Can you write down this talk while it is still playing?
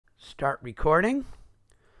Start recording.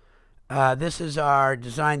 This is our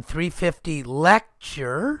Design 350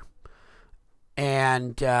 lecture,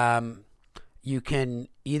 and you can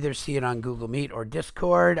either see it on Google Meet or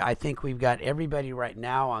Discord. I think we've got everybody right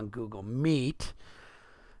now on Google Meet.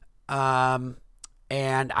 And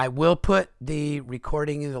I will put the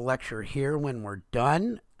recording of the lecture here when we're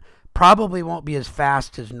done. Probably won't be as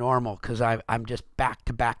fast as normal because I'm just back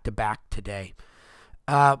to back to back today.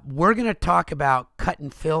 We're going to talk about cut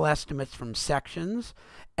and fill estimates from sections,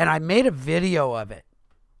 and I made a video of it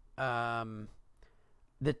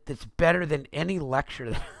that's better than any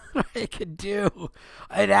lecture that I could do.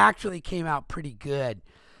 It actually came out pretty good.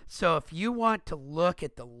 So if you want to look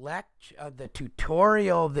at the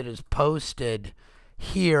tutorial that is posted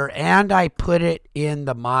here, and I put it in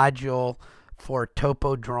the module for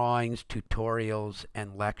topo drawings, tutorials,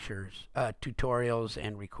 and lectures, tutorials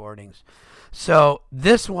and recordings. So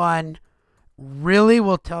this one really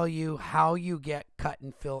will tell you how you get cut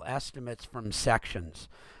and fill estimates from sections.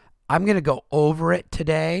 I'm going to go over it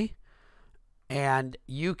today, and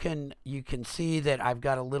you can see that I've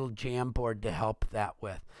got a little Jamboard to help that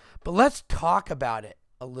with. But let's talk about it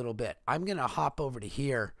a little bit. I'm going to hop over to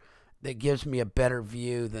here. That gives me a better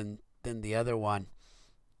view than the other one.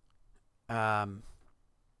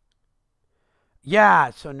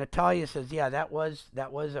 Yeah, so Natalia says, yeah, that was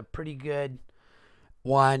a pretty good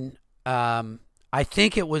one. I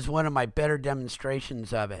think it was one of my better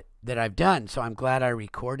demonstrations of it that I've done, so I'm glad I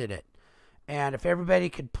recorded it. And if everybody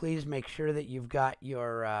could please make sure that you've got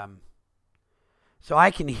your so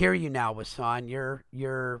I can hear you now, Wasan.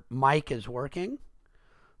 Your mic is working.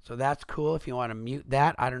 So that's cool. If you want to mute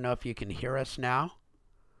that, I don't know if you can hear us now.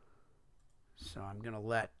 So I'm going to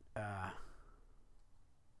let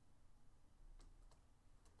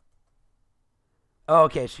oh,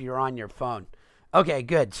 okay, so you're on your phone. Okay,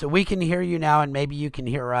 good. So we can hear you now, and maybe you can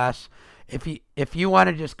hear us. If you want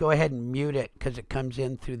to just go ahead and mute it because it comes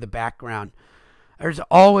in through the background. There's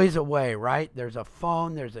always a way, right? There's a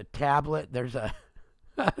phone, there's a tablet, there's a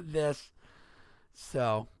this.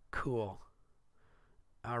 So cool.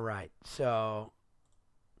 All right. So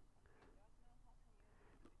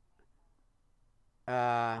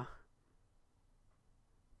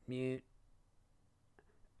mute.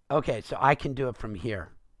 Okay, so I can do it from here.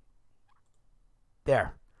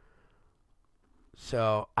 There.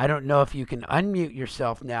 So I don't know if you can unmute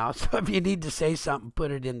yourself now. So if you need to say something,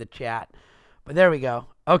 put it in the chat. But there we go.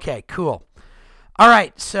 Okay, cool. All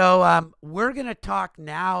right, so we're going to talk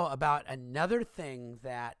now about another thing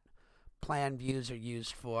that plan views are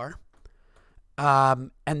used for.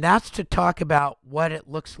 And that's to talk about what it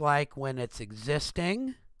looks like when it's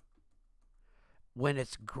existing, when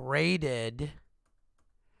it's graded,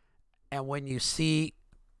 and when you see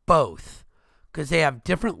both, because they have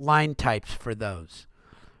different line types for those.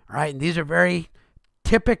 All right, and these are very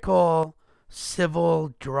typical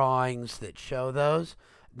civil drawings that show those.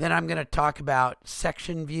 Then I'm going to talk about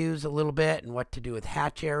section views a little bit and what to do with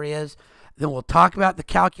hatch areas. Then we'll talk about the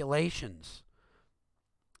calculations.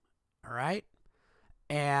 All right,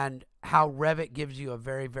 and how Revit gives you a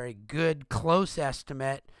very, very good close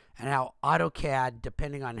estimate, and how AutoCAD,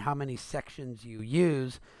 depending on how many sections you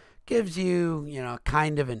use, gives you,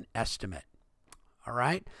 kind of an estimate. All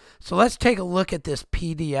right, so let's take a look at this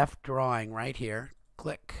PDF drawing right here.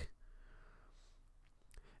 Click.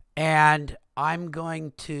 And I'm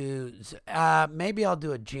going to, maybe I'll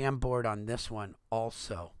do a Jamboard on this one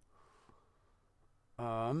also.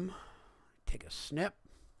 Take a snip.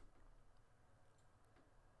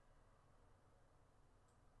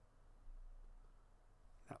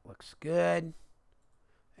 That looks good.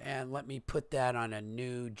 And let me put that on a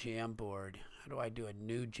new Jamboard. How do I do a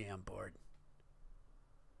new Jamboard?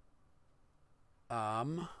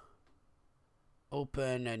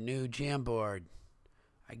 Open a new Jamboard.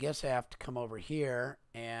 I guess I have to come over here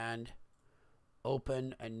and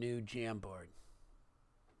open a new Jamboard.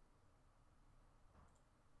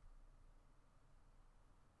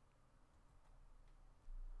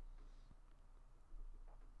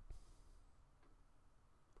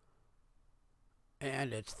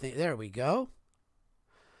 And there we go.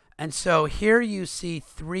 And so here you see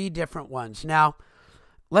three different ones. Now,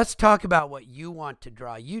 let's talk about what you want to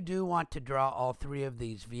draw. You do want to draw all three of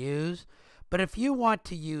these views, but if you want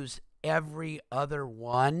to use every other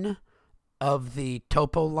one of the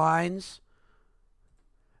topo lines,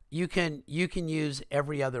 you can use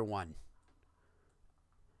every other one.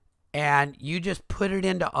 And you just put it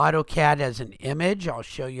into AutoCAD as an image. I'll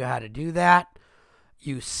show you how to do that.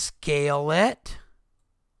 You scale it.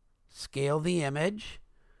 Scale the image,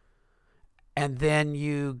 and then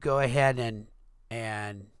you go ahead and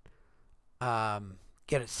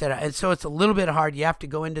get it set up. And so it's a little bit hard. You have to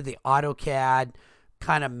go into the AutoCAD,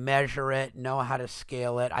 kind of measure it, know how to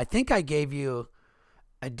scale it. I think I gave you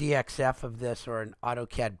a DXF of this or an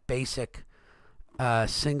AutoCAD basic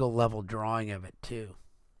single level drawing of it too.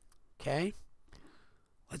 Okay,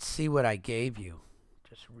 let's see what I gave you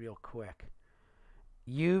just real quick.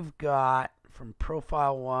 You've got from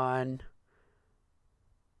profile 1,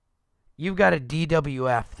 you've got a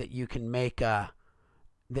DWF that you can make a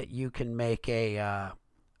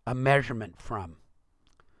a measurement from.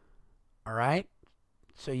 All right,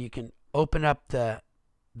 so you can open up the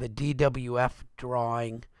DWF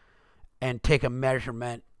drawing and take a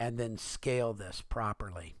measurement and then scale this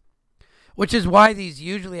properly, which is why these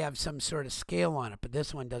usually have some sort of scale on it, but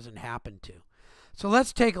this one doesn't happen to. So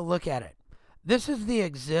let's take a look at it. This is the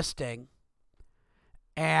existing,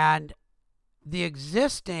 and the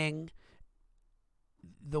existing,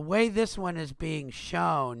 the way this one is being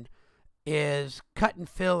shown is cut and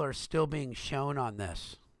fill are still being shown on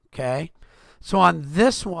this. Okay, so on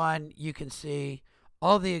this one you can see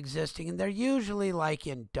all the existing, and they're usually like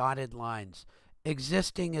in dotted lines.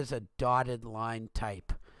 Existing is a dotted line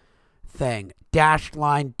type thing. Dashed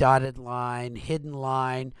line, dotted line, hidden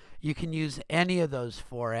line. You can use any of those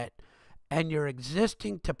for it. And your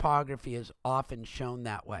existing topography is often shown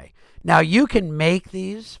that way. Now you can make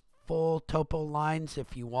these full topo lines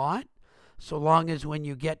if you want, so long as when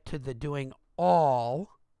you get to the doing all,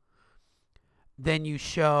 then you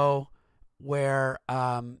show where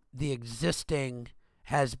the existing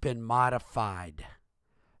has been modified.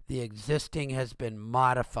 The existing has been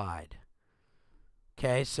modified.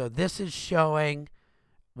 Okay, so this is showing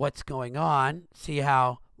what's going on. See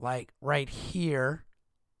how, like, right here,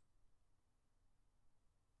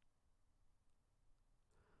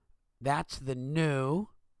 that's the new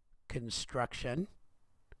construction,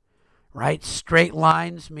 right? Straight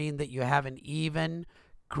lines mean that you have an even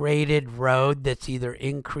graded road that's either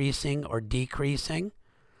increasing or decreasing.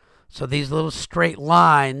 So these little straight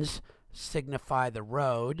lines signify the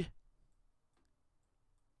road.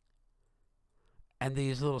 And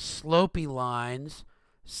these little slopey lines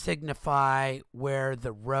signify where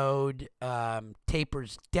the road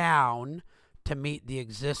tapers down to meet the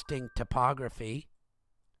existing topography.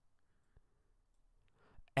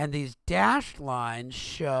 And these dashed lines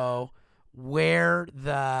show where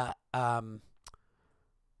the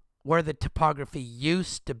topography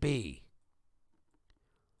used to be.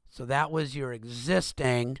 So that was your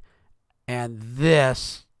existing, and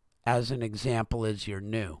this, as an example, is your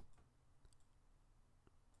new.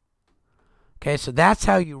 Okay, so that's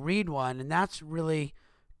how you read one, and that's really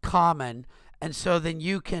common. And so then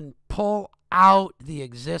you can pull out the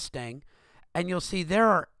existing, and you'll see there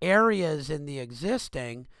are areas in the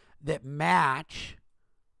existing that match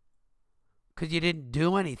because you didn't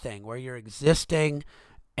do anything, where your existing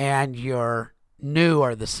and your new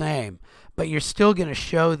are the same. But you're still going to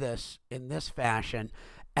show this in this fashion.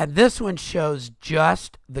 And this one shows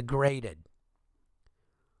just the graded.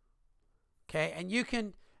 Okay, and you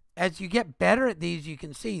can, as you get better at these, you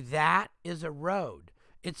can see that is a road.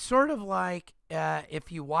 It's sort of like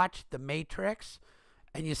if you watched The Matrix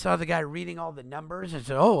and you saw the guy reading all the numbers and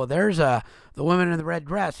said, oh, well, there's the woman in the red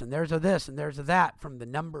dress, and there's a this, and there's a that from the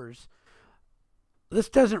numbers. This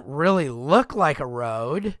doesn't really look like a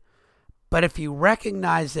road, but if you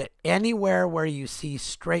recognize that anywhere where you see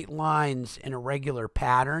straight lines in a regular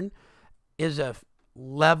pattern is a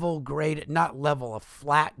level graded, not level, a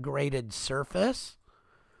flat graded surface,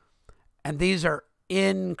 and these are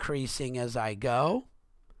increasing as I go,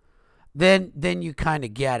 then you kind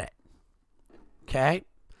of get it. Okay?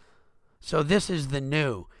 So this is the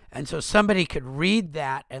new. And so somebody could read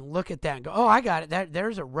that and look at that and go, oh, I got it.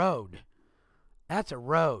 There's a road. That's a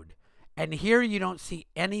road. And here you don't see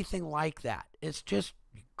anything like that. It's just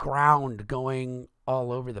ground going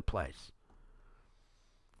all over the place.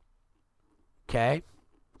 Okay?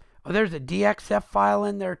 Oh, there's a DXF file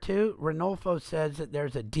in there too. Renolfo says that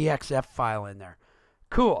there's a DXF file in there.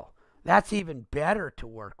 Cool. That's even better to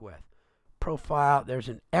work with. Profile, there's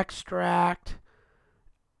an extract,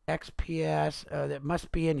 XPS, that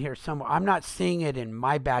must be in here somewhere. I'm not seeing it in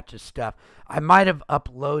my batch of stuff. I might have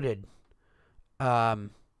uploaded a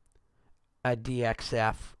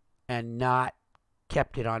DXF and not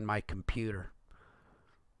kept it on my computer.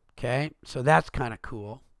 Okay, so that's kind of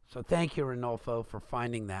cool. So thank you, Renolfo, for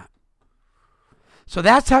finding that. So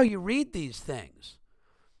that's how you read these things.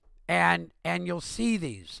 And you'll see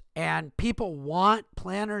these. And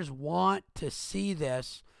planners want to see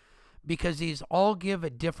this because these all give a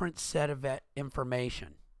different set of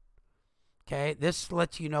information. Okay, this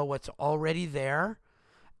lets you know what's already there.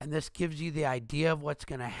 And this gives you the idea of what's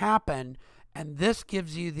going to happen. And this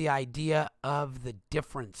gives you the idea of the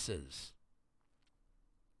differences.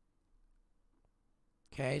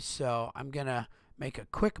 Okay, so I'm going to make a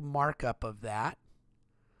quick markup of that.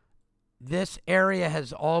 This area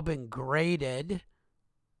has all been graded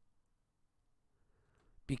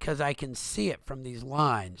because I can see it from these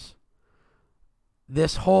lines.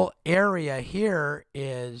 This whole area here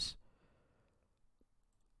is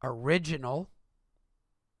original.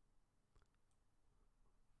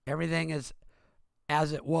 Everything is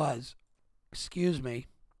as it was. Excuse me.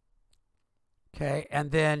 Okay,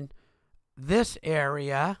 and then this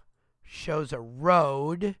area shows a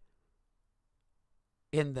road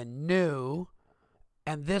in the new,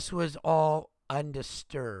 and this was all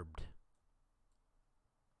undisturbed.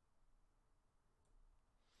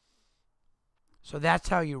 So that's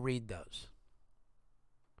how you read those.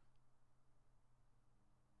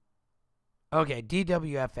 Okay,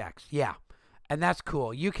 DWFX, yeah. And that's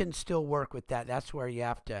cool. You can still work with that. That's where you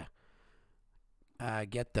have to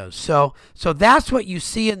get those. So that's what you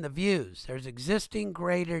see in the views. There's existing,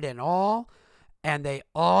 graded, and all. And they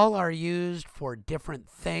all are used for different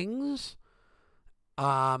things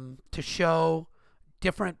to show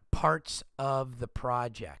different parts of the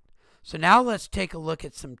project. So now let's take a look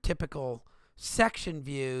at some typical section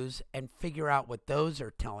views and figure out what those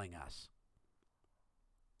are telling us.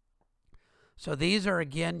 So these are,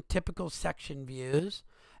 again, typical section views.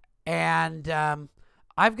 And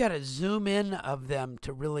I've got to zoom in of them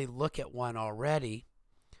to really look at one already.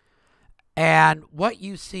 And what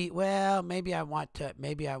you see, well, maybe I want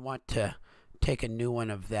to take a new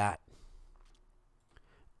one of that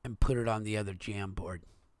and put it on the other Jamboard.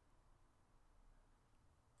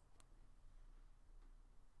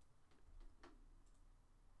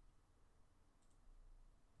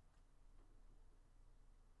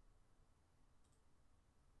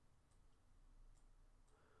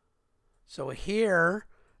 So here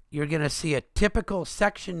you're going to see a typical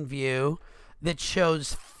section view that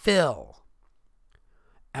shows fill.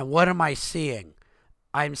 And what am I seeing?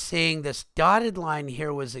 I'm seeing this dotted line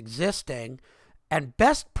here was existing, and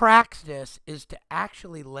best practice is to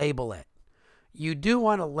actually label it. You do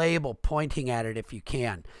want to label pointing at it if you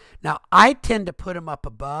can. Now, I tend to put them up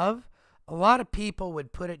above. A lot of people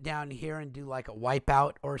would put it down here and do like a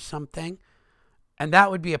wipeout or something, and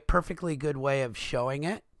that would be a perfectly good way of showing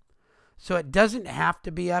it. So it doesn't have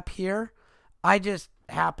to be up here. I just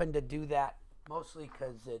happen to do that mostly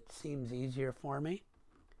because it seems easier for me.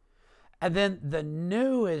 And then the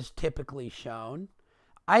new is typically shown.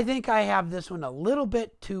 I think I have this one a little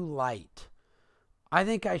bit too light. I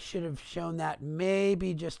think I should have shown that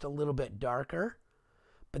maybe just a little bit darker.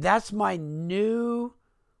 But that's my new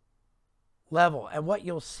level. And what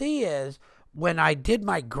you'll see is when I did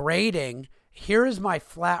my grading, here is my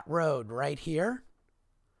flat road right here.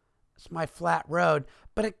 It's my flat road,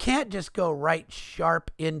 but it can't just go right sharp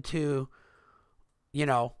into, you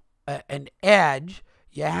know, an edge.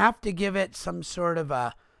 You have to give it some sort of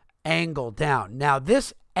a angle down. Now,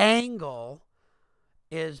 this angle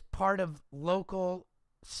is part of local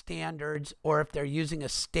standards, or if they're using a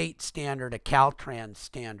state standard, a Caltrans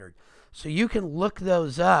standard. So you can look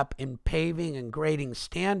those up in paving and grading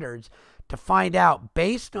standards to find out,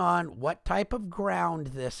 based on what type of ground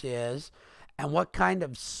this is and what kind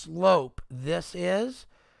of slope this is,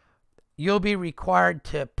 you'll be required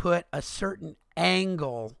to put a certain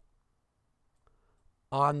angle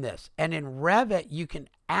on this. And in Revit, you can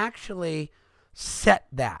actually set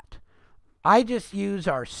that. I just use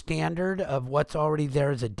our standard of what's already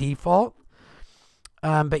there as a default.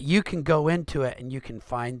 But you can go into it and you can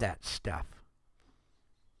find that stuff.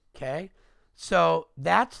 Okay? So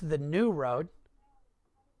that's the new road.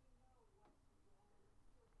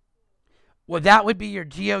 Well, that would be your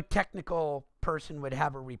geotechnical person would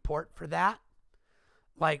have a report for that.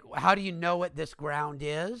 Like, how do you know what this ground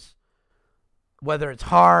is? Whether it's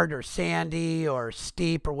hard or sandy or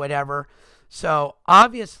steep or whatever. So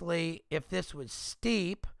obviously, if this was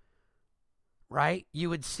steep, right, you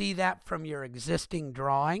would see that from your existing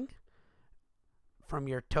drawing, from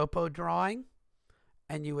your topo drawing,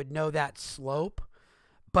 and you would know that slope.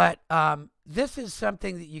 But this is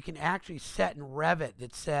something that you can actually set in Revit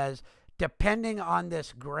that says, depending on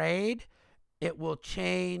this grade, it will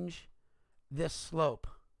change this slope.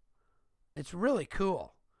 It's really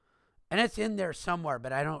cool. And it's in there somewhere,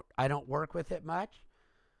 but I don't work with it much.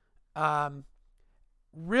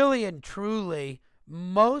 Really and truly,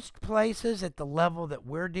 most places at the level that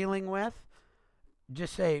we're dealing with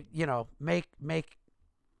just say, you know, make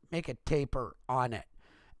a taper on it.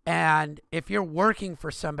 And if you're working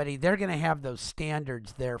for somebody, they're going to have those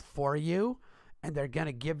standards there for you, and they're going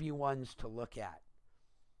to give you ones to look at.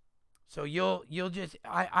 So you'll just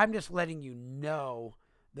I'm just letting you know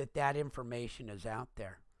that that information is out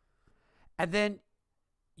there. And then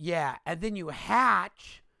yeah, and then you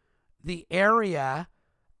hatch the area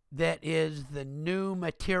that is the new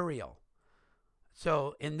material.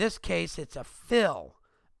 So in this case it's a fill.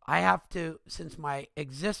 I have to, since my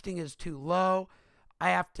existing is too low, I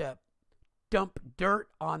have to dump dirt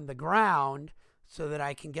on the ground so that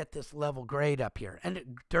I can get this level grade up here.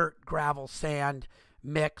 And dirt, gravel, sand,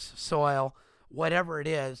 mix, soil, whatever it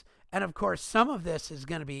is. And of course, some of this is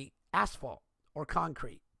going to be asphalt or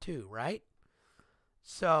concrete too, right?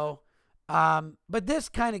 So, but this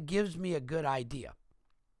kind of gives me a good idea.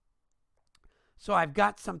 So I've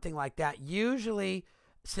got something like that. Usually,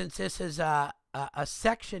 since this is a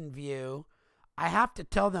section view, I have to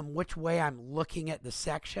tell them which way I'm looking at the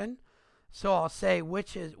section. So I'll say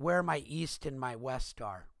where my east and my west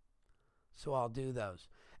are. So I'll do those.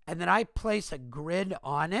 And then I place a grid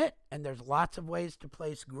on it, and there's lots of ways to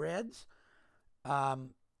place grids. In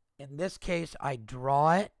this case, I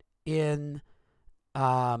draw it in,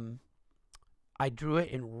 I drew it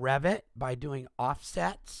in Revit by doing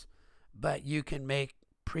offsets, but you can make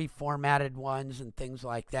pre-formatted ones and things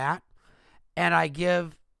like that. And I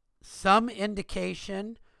give some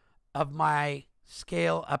indication of my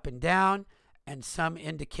scale up and down and some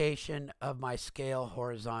indication of my scale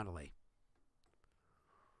horizontally.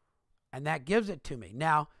 And that gives it to me.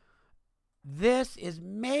 Now, this is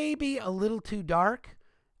maybe a little too dark.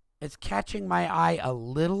 It's catching my eye a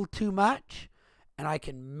little too much, and I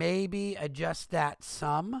can maybe adjust that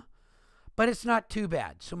some, but it's not too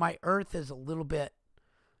bad. So my earth is a little bit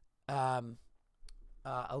lighter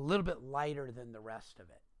than the rest of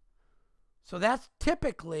it. So that's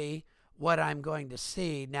typically what I'm going to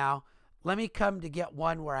see. Now, let me come to get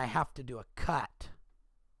one where I have to do a cut.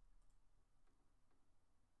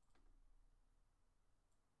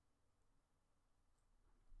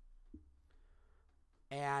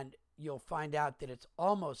 And you'll find out that it's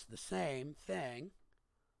almost the same thing.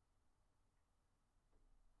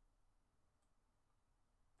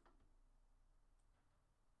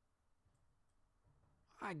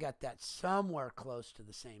 I got that somewhere close to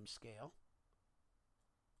the same scale.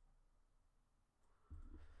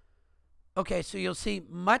 Okay, so you'll see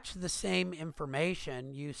much the same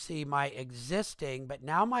information. You see my existing, but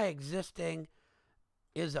now my existing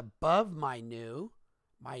is above my new.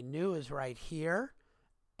 My new is right here,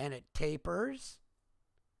 and it tapers.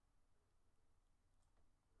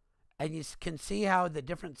 And you can see how the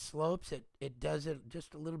different slopes, it does it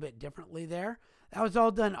just a little bit differently there. That was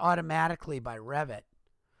all done automatically by Revit.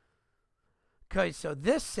 Okay, so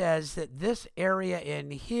this says that this area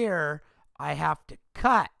in here I have to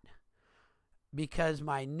cut because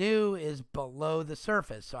my new is below the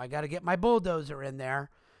surface. So I got to get my bulldozer in there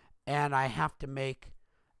and I have to make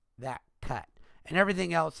that cut. And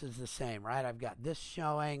everything else is the same, right? I've got this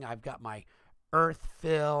showing, I've got my earth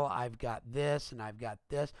fill, I've got this, and I've got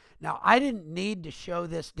this. Now, I didn't need to show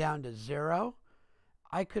this down to 0.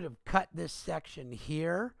 I could have cut this section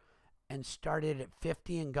here and started at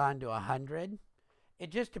 50 and gone to 100. It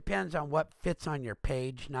just depends on what fits on your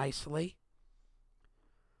page nicely.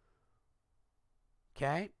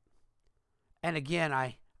 Okay? And again,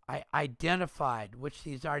 I identified which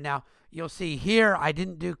these are. Now, you'll see here I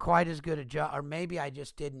didn't do quite as good a job, or maybe I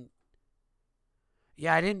just didn't.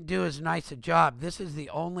 Yeah, I didn't do as nice a job. This is the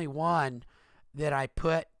only one that I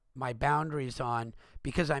put my boundaries on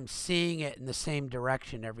because I'm seeing it in the same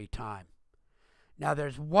direction every time. Now,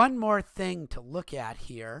 there's one more thing to look at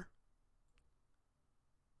here.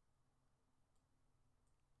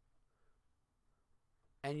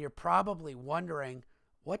 And you're probably wondering,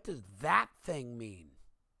 what does that thing mean?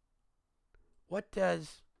 What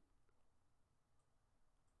does,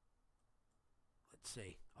 let's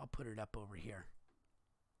see, I'll put it up over here.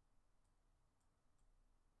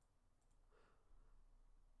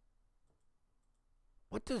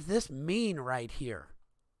 What does this mean right here?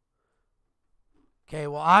 Okay,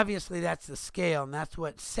 well, obviously that's the scale, and that's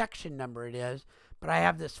what section number it is. But I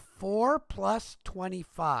have this 4 plus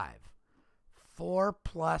 25. 4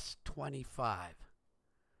 plus 25.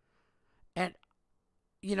 And,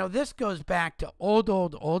 you know, this goes back to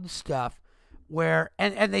old stuff where,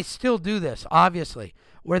 and they still do this, obviously,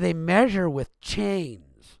 where they measure with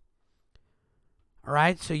chains. All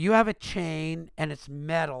right, so you have a chain, and it's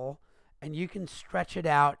metal, and you can stretch it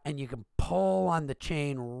out and you can pull on the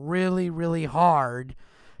chain really, really hard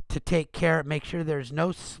to take care, make sure there's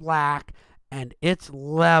no slack and it's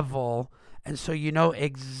level. And so you know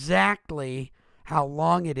exactly how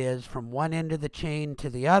long it is from one end of the chain to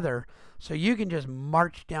the other. So you can just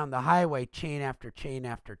march down the highway chain after chain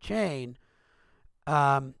after chain.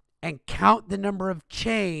 and count the number of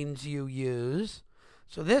chains you use.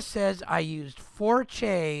 So this says I used 4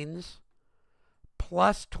 chains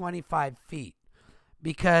plus 25 feet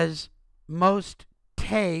because most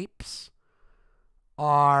tapes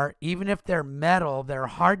are, even if they're metal, they're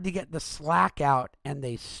hard to get the slack out and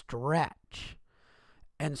they stretch.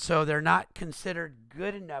 And so they're not considered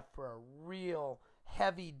good enough for a real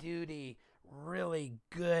heavy duty, really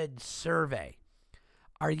good survey.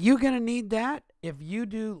 Are you going to need that? If you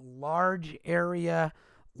do large area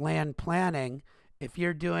land planning, if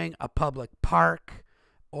you're doing a public park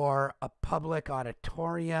or a public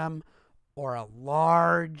auditorium or a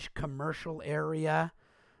large commercial area,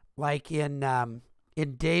 like in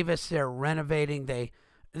Davis, they're renovating.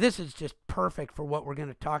 This is just perfect for what we're going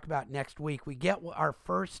to talk about next week. We get our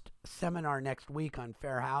first seminar next week on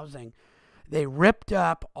fair housing. They ripped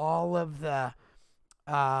up all of the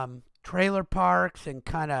trailer parks and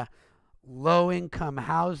kind of low-income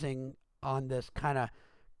housing on this kind of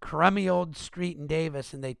crummy old street in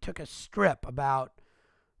Davis, and they took a strip about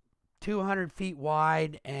 200 feet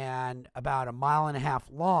wide and about a mile and a half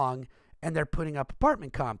long, and they're putting up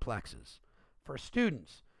apartment complexes for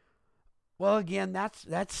students. Well, again, that's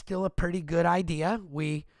still a pretty good idea.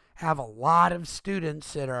 We have a lot of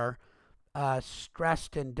students that are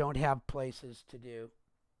stressed and don't have places to do,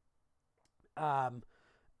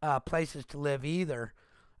 places to live either.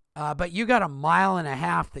 But you got a mile and a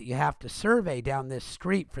half that you have to survey down this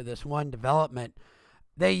street for this one development.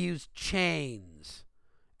 They use chains,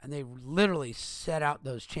 and they literally set out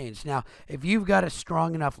those chains. Now, if you've got a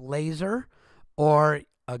strong enough laser or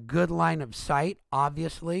a good line of sight,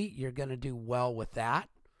 obviously you're going to do well with that.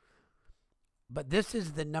 But this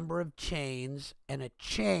is the number of chains, and a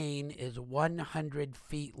chain is 100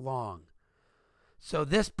 feet long. So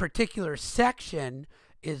this particular section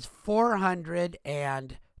is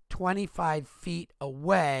 425 feet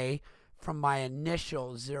away from my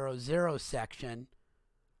initial 00 section,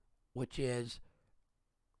 which is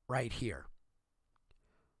right here.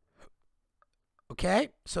 Okay,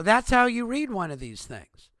 so that's how you read one of these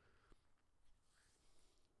things.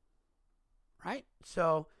 Right?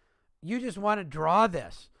 So you just want to draw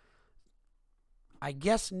this. I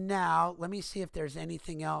guess now, let me see if there's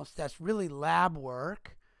anything else that's really lab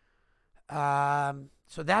work. So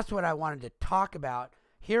that's what I wanted to talk about.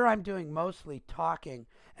 Here I'm doing mostly talking,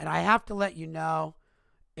 and I have to let you know,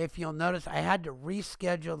 if you'll notice, I had to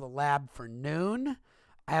reschedule the lab for noon.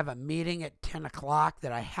 I have a meeting at 10 o'clock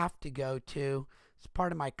that I have to go to. It's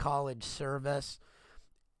part of my college service,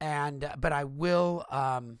 and but I will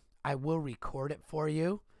record it for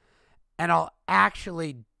you, and I'll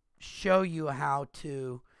actually show you how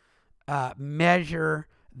to measure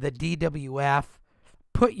the DWF,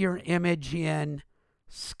 put your image in,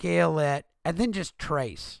 scale it, and then just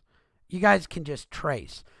trace. You guys can just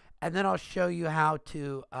trace, and then I'll show you how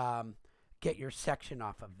to get your section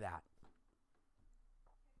off of that.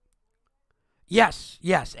 Yes,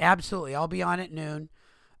 absolutely. I'll be on at noon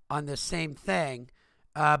on the same thing.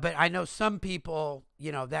 But I know some people,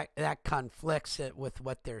 that conflicts it with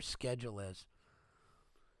what their schedule is.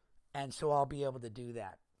 And so I'll be able to do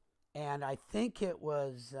that. And I think it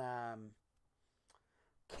was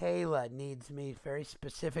Kayla needs me very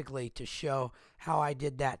specifically to show how I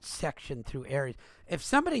did that section through areas. If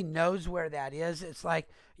somebody knows where that is, it's like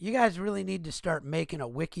you guys really need to start making a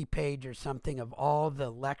wiki page or something of all the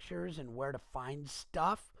lectures and where to find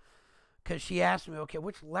stuff. Because she asked me, okay,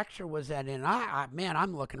 which lecture was that in? Man,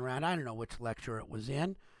 I'm looking around. I don't know which lecture it was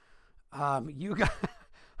in. You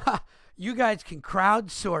guys can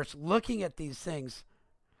crowdsource looking at these things.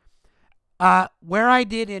 Where I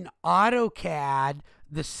did in AutoCAD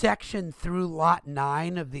the section through lot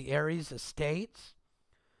 9 of the Aries Estates,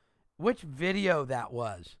 which video that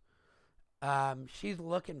was. She's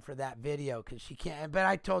looking for that video because she can't, but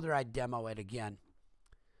I told her I'd demo it again.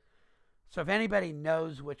 So if anybody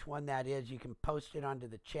knows which one that is, you can post it onto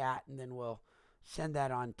the chat, and then we'll send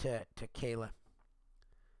that on to Kayla.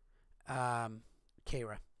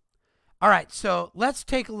 Kayra. All right, so let's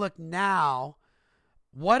take a look now.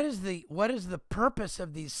 What is the purpose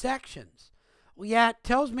of these sections? Well, yeah, it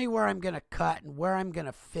tells me where I'm going to cut and where I'm going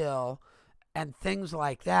to fill and things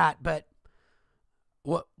like that, but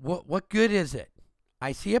what good is it?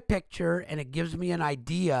 I see a picture and it gives me an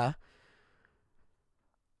idea,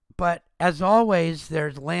 but as always,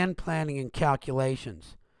 there's land planning and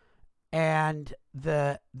calculations. And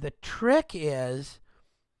the trick is,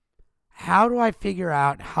 how do I figure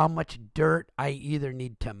out how much dirt I either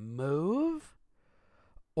need to move,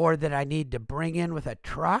 or that I need to bring in with a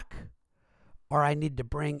truck, or I need to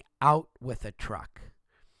bring out with a truck?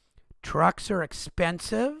 Trucks are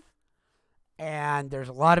expensive, and there's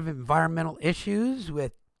a lot of environmental issues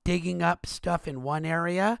with digging up stuff in one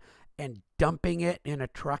area and dumping it in a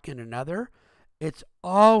truck in another. It's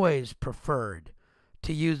always preferred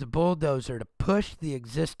to use a bulldozer to push the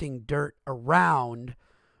existing dirt around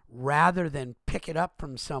rather than pick it up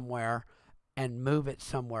from somewhere and move it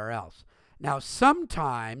somewhere else. Now,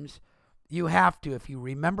 sometimes you have to, if you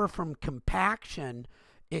remember from compaction,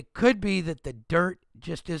 it could be that the dirt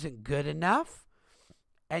just isn't good enough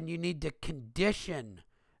and you need to condition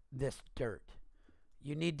this dirt.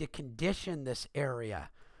 You need to condition this area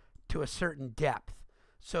to a certain depth.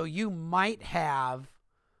 So you might have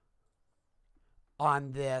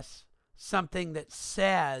on this something that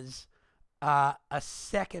says a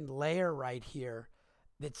second layer right here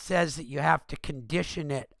that says that you have to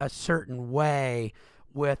condition it a certain way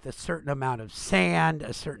with a certain amount of sand,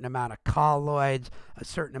 a certain amount of colloids, a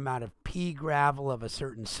certain amount of pea gravel of a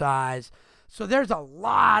certain size. So there's a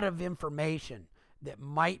lot of information that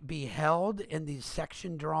might be held in these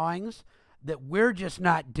section drawings that we're just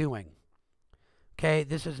not doing. Okay,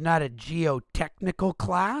 this is not a geotechnical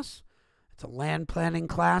class. It's a land planning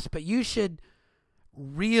class, but you should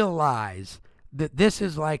realize that this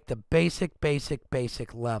is like the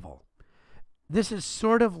basic level. This is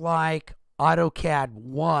sort of like AutoCAD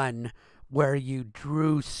 1 where you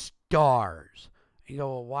drew stars. You go,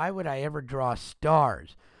 well, why would I ever draw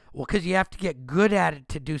stars? Well, because you have to get good at it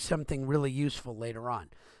to do something really useful later on.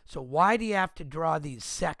 So why do you have to draw these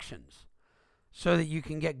sections? So that you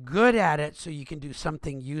can get good at it so you can do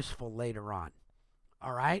something useful later on.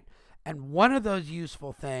 All right? And one of those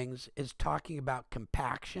useful things is talking about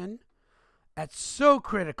compaction. That's so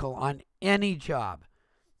critical on any job.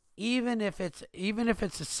 Even if it's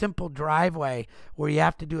a simple driveway where you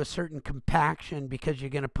have to do a certain compaction because you're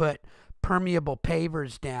going to put permeable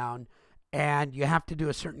pavers down and you have to do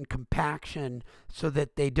a certain compaction so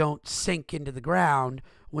that they don't sink into the ground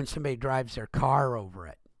when somebody drives their car over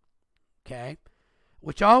it. Okay?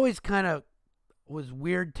 Which always kind of was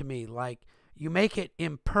weird to me. Like, you make it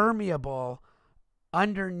impermeable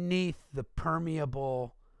underneath the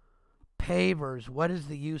permeable pavers. What is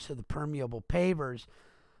the use of the permeable pavers?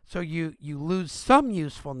 So you lose some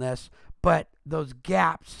usefulness, but those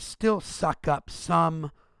gaps still suck up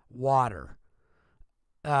some water.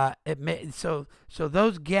 So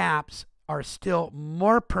those gaps are still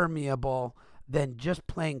more permeable than just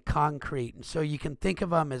plain concrete. And so you can think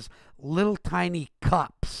of them as little tiny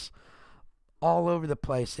cups all over the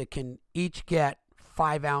place that can each get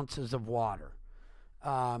 5 ounces of water.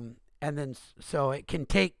 And then so it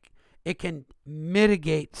can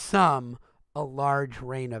mitigate some a large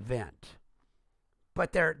rain event.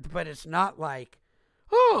 But it's not like,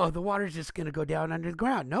 oh, the water's just going to go down under the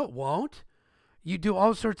ground. No, it won't. You do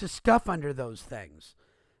all sorts of stuff under those things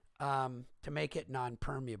to make it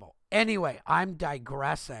non-permeable. Anyway, I'm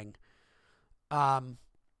digressing.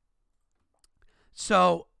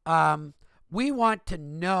 We want to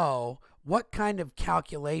know what kind of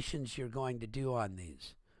calculations you're going to do on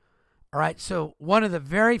these. All right, so one of the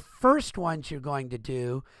very first ones you're going to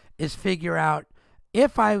do is figure out,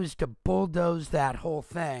 if I was to bulldoze that whole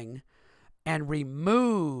thing and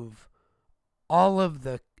remove all of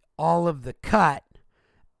the cut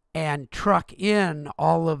and truck in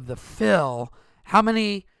all of the fill, how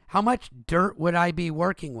much dirt would I be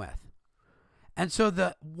working with? And so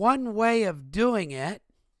the one way of doing it,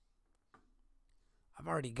 I've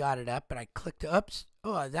already got it up, but I clicked, oops,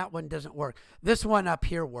 oh, that one doesn't work. This one up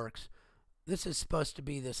here works. This is supposed to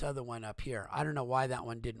be this other one up here. I don't know why that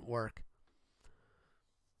one didn't work.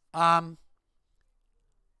 Yeah,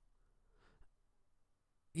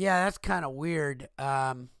 that's kind of weird.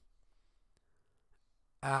 I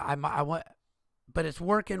want, but it's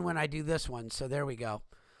working when I do this one. So there we go.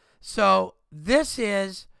 So this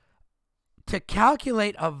is to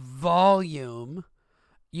calculate a volume.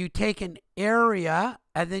 You take an area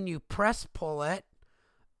and then you press pull it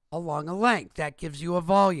along a length. That gives you a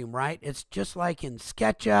volume, right? It's just like in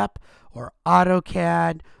SketchUp or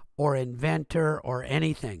AutoCAD or Inventor or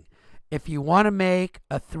anything. If you want to make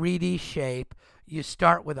a 3D shape, you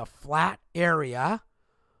start with a flat area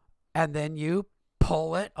and then you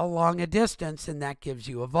pull it along a distance, and that gives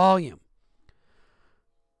you a volume.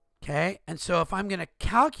 Okay, and so if I'm going to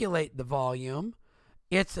calculate the volume,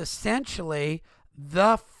 it's essentially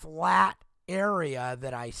the flat area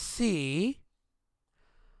that I see,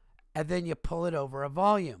 and then you pull it over a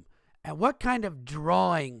volume. And what kind of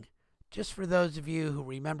drawing, just for those of you who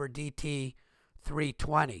remember DT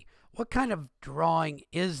 320, what kind of drawing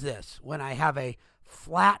is this when I have a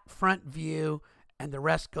flat front view and the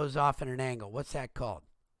rest goes off at an angle? What's that called?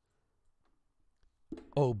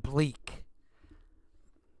 Oblique.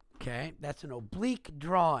 Okay, that's an oblique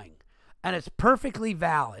drawing. And it's perfectly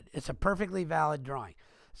valid. It's a perfectly valid drawing.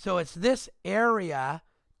 So it's this area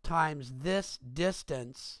times this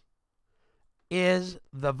distance is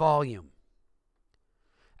the volume.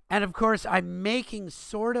 And of course, I'm making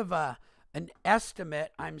sort of an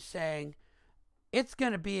estimate. I'm saying it's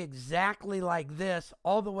going to be exactly like this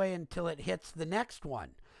all the way until it hits the next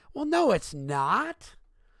one. Well, no, it's not.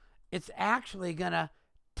 It's actually going to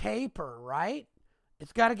taper, right?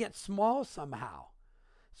 It's got to get small somehow.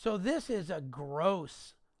 So this is a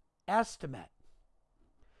gross estimate.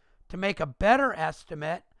 To make a better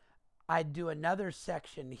estimate, I'd do another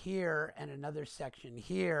section here and another section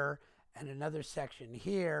here and another section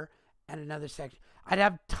here and another section. I'd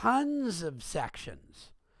have tons of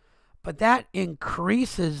sections, but that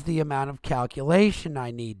increases the amount of calculation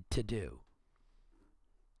I need to do.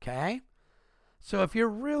 Okay? So if you're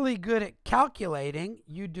really good at calculating,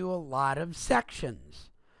 you do a lot of sections.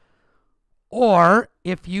 Or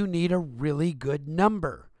if you need a really good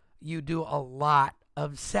number, you do a lot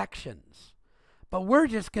of sections. But we're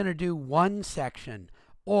just going to do one section.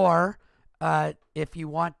 Or if you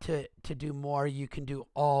want to do more, you can do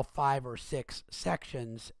all 5 or 6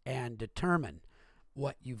 sections and determine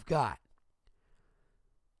what you've got.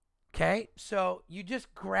 Okay, so you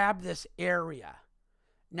just grab this area.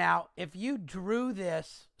 Now, if you drew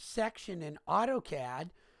this section in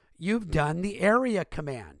AutoCAD, you've done the area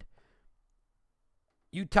command.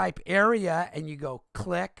 You type area and you go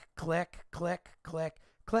click, click, click, click,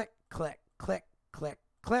 click, click, click, click,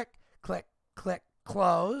 click, click, click,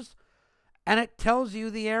 close, and it tells you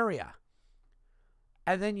the area.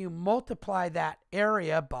 And then you multiply that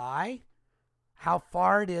area by how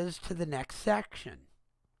far it is to the next section.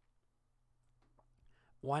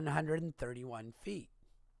 131 feet.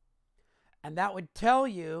 And that would tell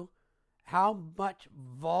you how much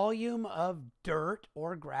volume of dirt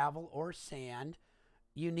or gravel or sand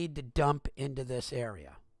you need to dump into this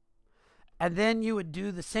area. And then you would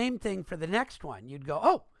do the same thing for the next one. You'd go,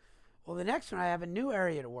 oh, well, the next one I have a new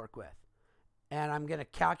area to work with. And I'm going to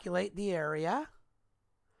calculate the area.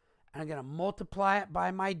 And I'm going to multiply it by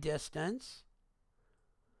my distance.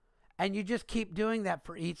 And you just keep doing that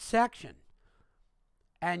for each section.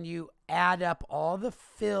 And you add up all the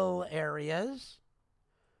fill areas.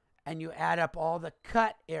 And you add up all the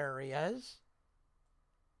cut areas.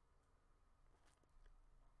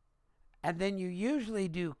 And then you usually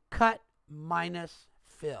do cut minus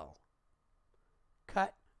fill.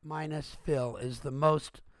 Cut minus fill is the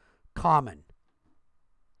most common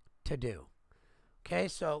to do. Okay,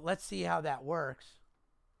 so let's see how that works.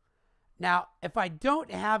 Now, if I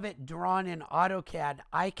don't have it drawn in AutoCAD,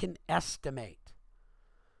 I can estimate.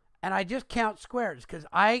 And I just count squares because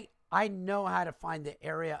I know how to find the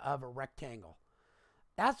area of a rectangle.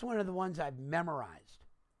 That's one of the ones I've memorized.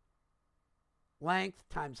 Length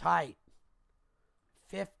times height.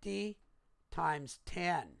 50 times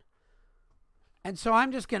 10. And so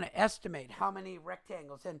I'm just going to estimate how many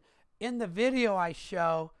rectangles. And in the video I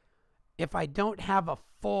show, if I don't have a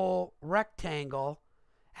full rectangle,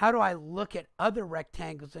 how do I look at other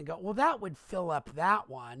rectangles and go, well, that would fill up that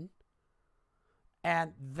one.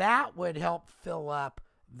 And that would help fill up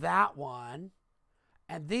that one.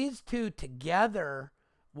 And these two together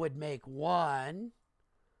would make one.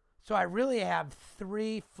 So I really have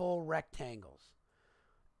 3 full rectangles.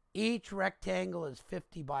 Each rectangle is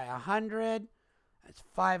 50 by 100. That's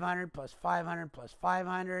 500 plus 500 plus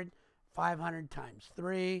 500. 500 times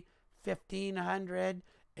 3, 1,500.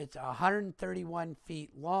 It's 131 feet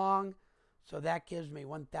long. So that gives me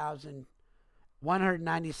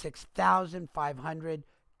 196,500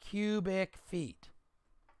 cubic feet.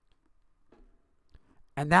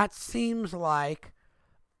 And that seems like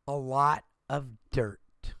a lot of dirt.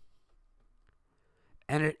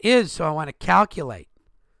 And it is, so I want to calculate.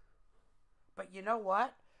 But you know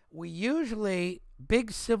what? We usually,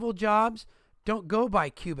 big civil jobs don't go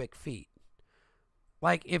by cubic feet.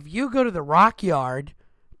 Like if you go to the rock yard,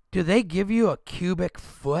 do they give you a cubic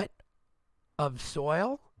foot of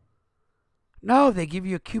soil? No, they give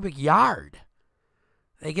you a cubic yard.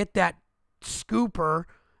 They get that scooper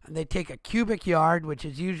and they take a cubic yard, which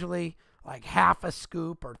is usually like half a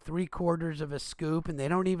scoop or 3/4 of a scoop, and they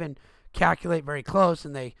don't even calculate very close,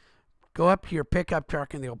 and they go up to your pickup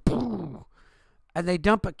truck and they go, boom, and they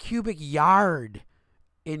dump a cubic yard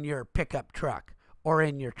in your pickup truck or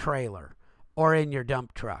in your trailer or in your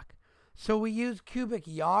dump truck. So we use cubic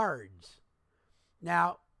yards.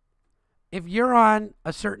 Now, if you're on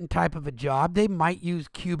a certain type of a job, they might use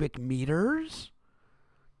cubic meters,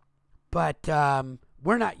 but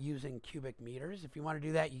we're not using cubic meters. If you want to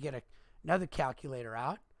do that, you get another calculator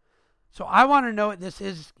out. So I want to know what this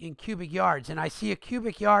is in cubic yards. And I see a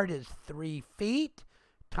cubic yard is 3 feet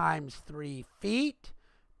times 3 feet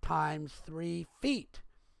times 3 feet.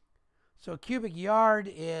 So a cubic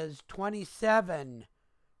yard is 27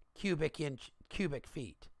 cubic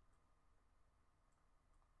feet.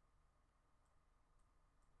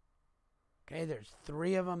 Okay, there's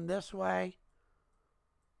 3 of them this way.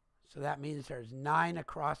 So that means there's 9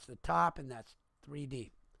 across the top, and that's 3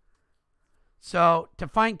 deep. So to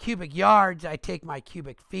find cubic yards, I take my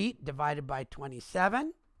cubic feet divided by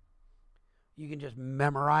 27. You can just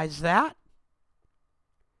memorize that.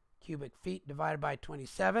 Cubic feet divided by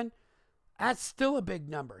 27. That's still a big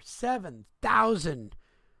number.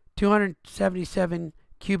 7,277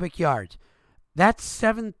 cubic yards. That's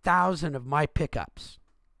 7,000 of my pickups.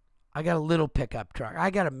 I got a little pickup truck.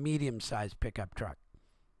 I got a medium-sized pickup truck.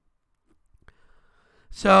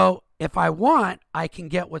 So if I want, I can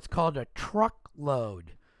get what's called a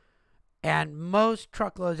truckload. And most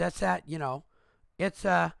truckloads, that's that, you know, it's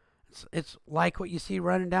like what you see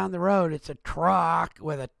running down the road. It's a truck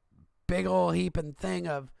with a big old heaping thing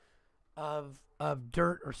of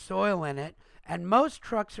dirt or soil in it. And most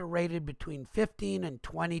trucks are rated between 15 and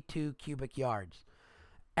 22 cubic yards.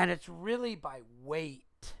 And it's really by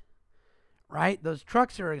weight, right? Those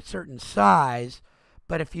trucks are a certain size.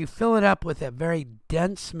 But if you fill it up with a very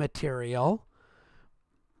dense material,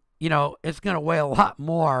 you know, it's going to weigh a lot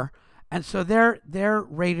more. And so they're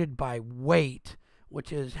rated by weight,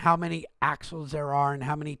 which is how many axles there are and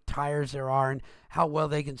how many tires there are and how well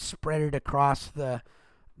they can spread it across the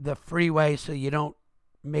freeway so you don't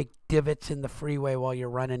make divots in the freeway while you're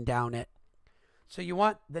running down it. So you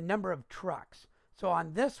want the number of trucks. So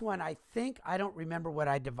on this one, I don't remember what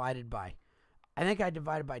I divided by. I think I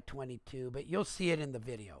divided by 22, but you'll see it in the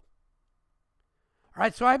video. All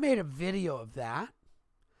right, so I made a video of that.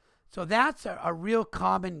 So that's a real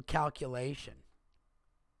common calculation.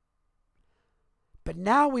 But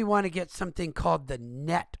now we want to get something called the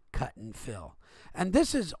net cut and fill. And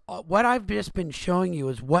this is what I've just been showing you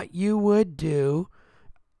is what you would do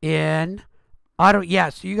in auto. Yeah,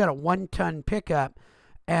 so you got a 1-ton pickup.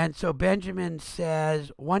 And so Benjamin says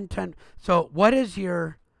 1 ton. So what is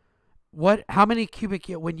your... how many cubic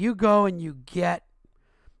yards, when you go and you get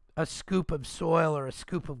a scoop of soil or a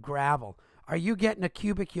scoop of gravel, are you getting a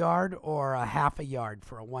cubic yard or a half a yard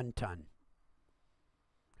for a 1 ton?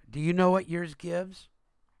 Do you know what yours gives?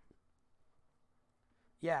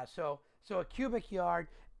 Yeah, so a cubic yard,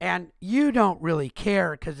 and you don't really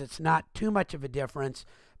care because it's not too much of a difference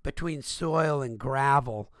between soil and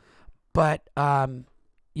gravel. But,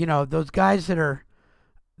 you know, those guys that are,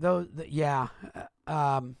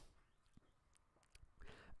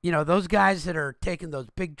 you know, those guys that are taking those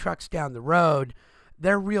big trucks down the road,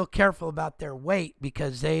 they're real careful about their weight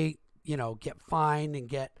because they, you know, get fined and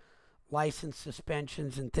get license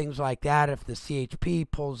suspensions and things like that if the CHP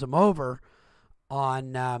pulls them over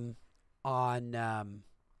on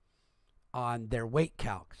their weight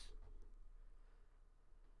calcs.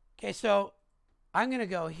 Okay, so I'm going to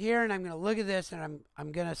go here and I'm going to look at this and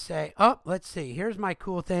I'm going to say, oh, let's see. Here's my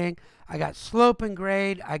cool thing. I got slope and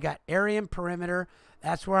grade. I got area and perimeter.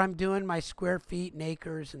 That's where I'm doing my square feet and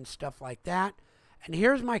acres and stuff like that. And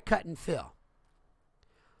here's my cut and fill.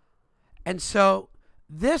 And so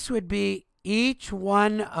this would be each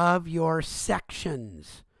one of your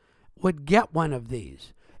sections would get one of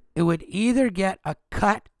these. It would either get a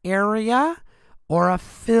cut area or a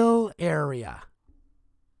fill area.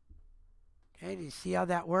 Okay, do you see how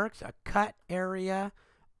that works? A cut area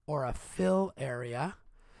or a fill area.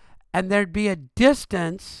 And there'd be a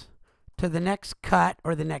distance to the next cut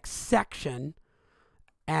or the next section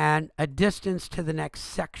and a distance to the next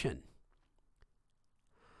section.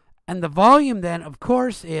 And the volume then, of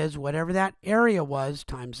course, is whatever that area was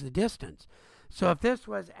times the distance. So if this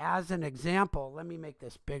was, as an example, let me make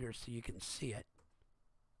this bigger so you can see it.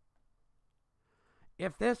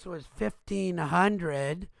 If this was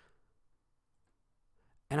 1,500,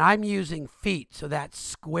 and I'm using feet, so that's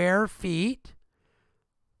square feet,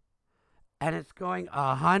 and it's going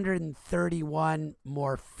 131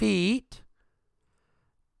 more feet,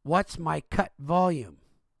 what's my cut volume?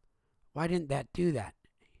 Why didn't that do that?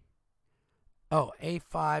 Oh,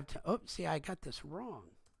 A5 to, oh, see, I got this wrong.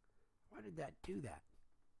 Why did that do that?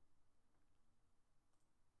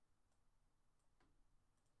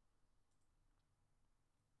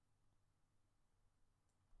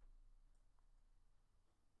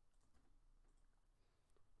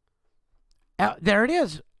 There it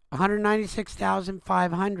is,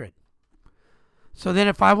 196,500. So then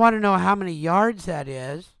if I want to know how many yards that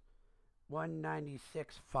is,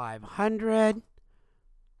 196,500.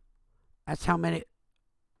 That's how many.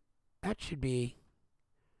 That should be,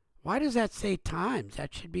 why does that say times?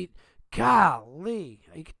 That should be, golly.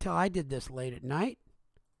 You can tell I did this late at night.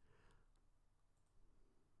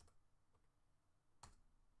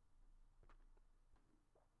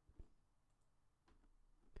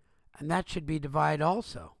 And that should be divide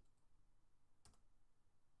also.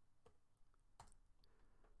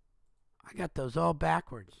 I got those all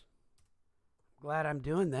backwards. Glad I'm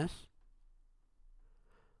doing this.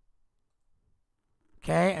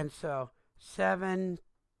 Okay, and so 7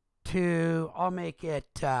 to, I'll make it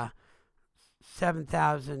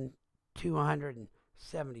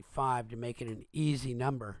 7,275 to make it an easy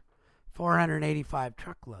number. 485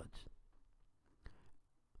 truckloads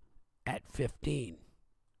at 15.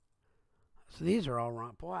 So these are all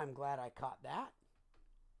wrong. Boy, I'm glad I caught that.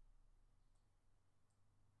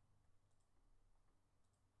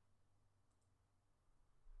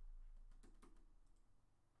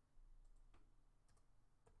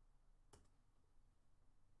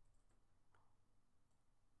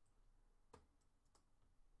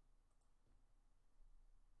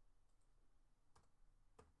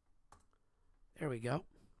 There we go.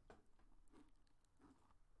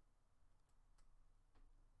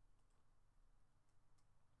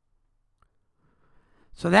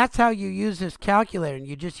 So that's how you use this calculator, and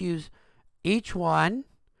you just use each one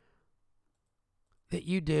that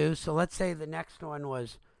you do. So let's say the next one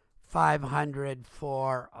was 500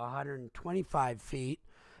 for 125 feet.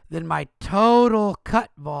 Then my total cut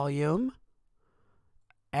volume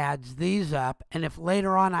adds these up. And if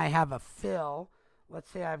later on I have a fill, let's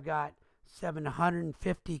say I've got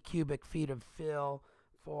 750 cubic feet of fill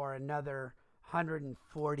for another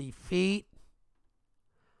 140 feet.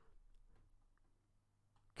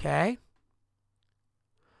 Okay.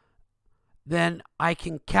 Then I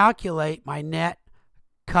can calculate my net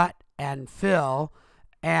cut and fill.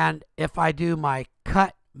 And if I do my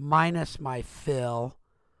cut minus my fill,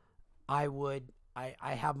 I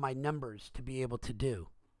have my numbers to be able to do.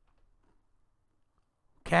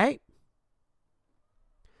 Okay?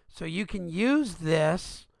 So you can use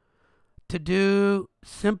this to do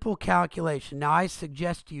simple calculation. Now I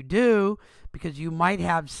suggest you do, because you might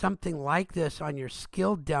have something like this on your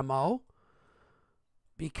skill demo,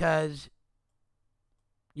 because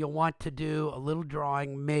you'll want to do a little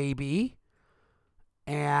drawing maybe,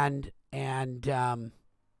 and then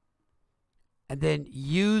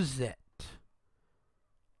use it.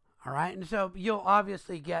 All right, and so you'll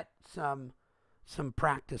obviously get some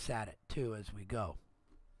practice at it too as we go.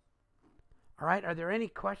 All right, are there any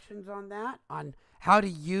questions on that, on how to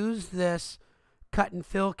use this cut and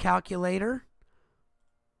fill calculator?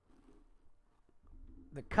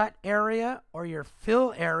 The cut area or your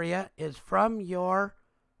fill area is from your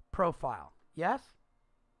profile. Yes?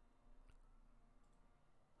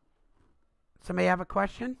 Somebody have a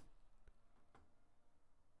question?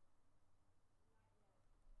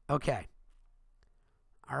 Okay.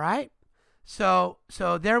 All right. So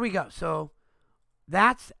there we go. So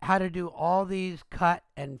that's how to do all these cut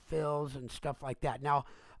and fills and stuff like that. Now,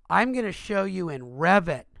 I'm going to show you in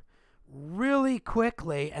Revit really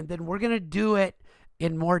quickly, and then we're going to do it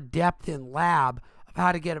in more depth in lab of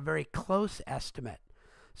how to get a very close estimate.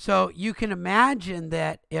 So you can imagine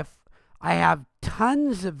that if I have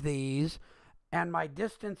tons of these and my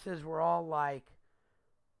distances were all like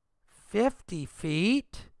 50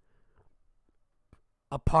 feet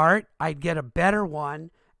apart, I'd get a better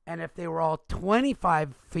one. And if they were all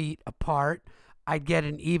 25 feet apart, I'd get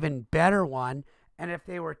an even better one. And if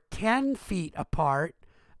they were 10 feet apart,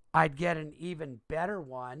 I'd get an even better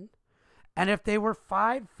one. And if they were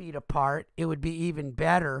 5 feet apart, it would be even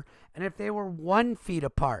better. And if they were 1 foot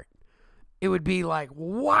apart, it would be like,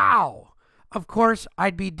 wow. Of course,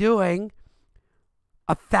 I'd be doing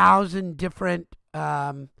 1,000 different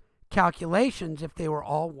calculations if they were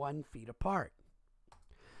all 1 foot apart.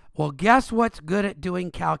 Well, guess what's good at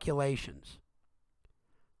doing calculations?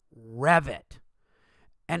 Revit.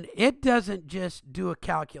 And it doesn't just do a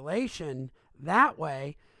calculation that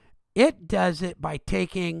way. It does it by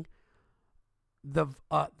taking the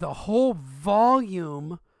whole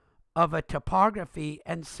volume of a topography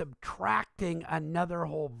and subtracting another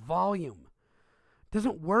whole volume. It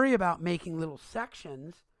doesn't worry about making little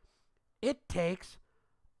sections. It takes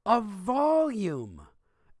a volume.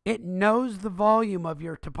 It knows the volume of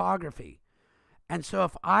your topography. And so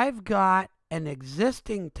if I've got an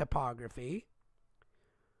existing topography,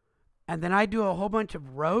 and then I do a whole bunch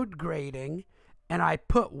of road grading, and I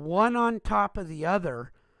put one on top of the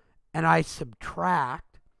other, and I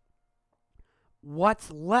subtract, what's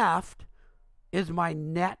left is my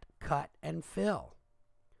net cut and fill.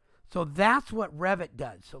 So that's what Revit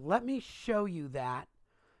does. So let me show you that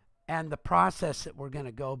and the process that we're going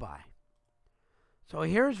to go by. So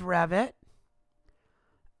here's Revit.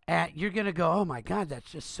 And you're going to go, oh my God,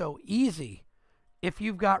 that's just so easy if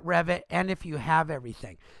you've got Revit and if you have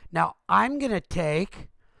everything. Now, I'm going to take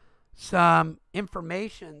some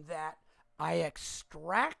information that I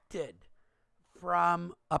extracted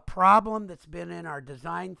from a problem that's been in our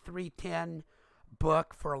Design 310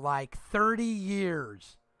 book for like 30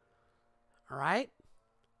 years. All right?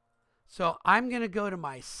 So I'm going to go to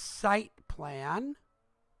my site plan,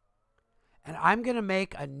 and I'm going to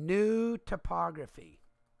make a new topography.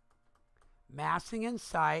 Massing and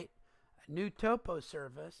site, a new topo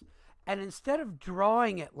surface, and instead of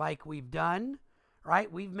drawing it like we've done,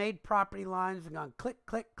 right, we've made property lines and gone click,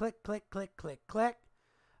 click, click, click, click, click, click.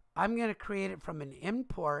 I'm going to create it from an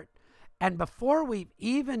import, and before we've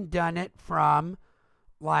even done it from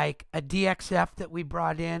like a DXF that we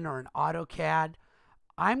brought in or an AutoCAD,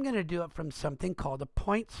 I'm going to do it from something called a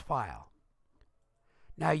points file.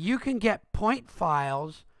 Now you can get point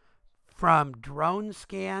files from drone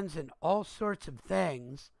scans and all sorts of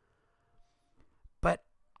things, but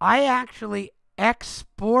I actually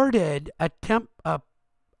exported a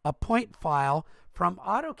point file from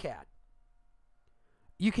AutoCAD.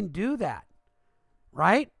 You can do that,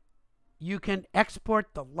 right? You can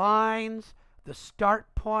export the lines, the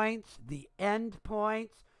start points, the end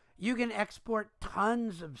points. You can export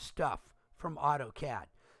tons of stuff from AutoCAD.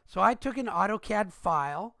 So I took an AutoCAD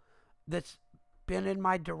file that's been in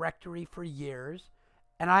my directory for years,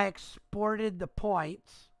 and I exported the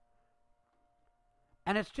points,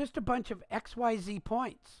 and it's just a bunch of XYZ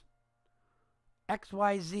points.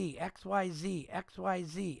 XYZ, XYZ,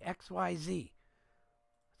 XYZ, XYZ.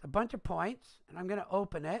 It's a bunch of points, and I'm going to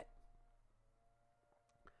open it.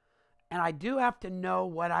 And I do have to know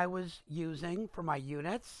what I was using for my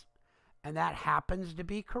units, and that happens to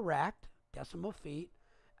be correct, decimal feet.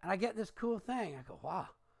 And I get this cool thing. I go, wow.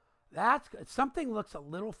 That's good. Something looks a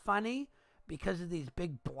little funny because of these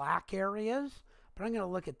big black areas, but I'm going to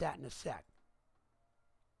look at that in a sec.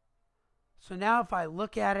 So now if I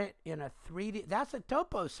look at it in a 3D, that's a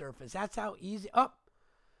topo surface. That's how easy. Oh,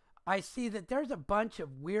 I see that there's a bunch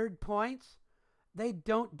of weird points. They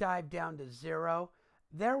don't dive down to 0.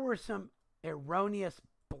 There were some erroneous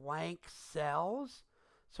blank cells.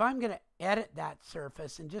 So I'm going to edit that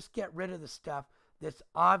surface and just get rid of the stuff that's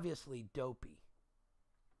obviously dopey.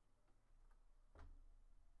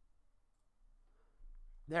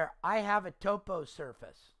 There, I have a topo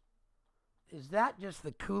surface. Is that just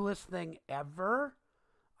the coolest thing ever?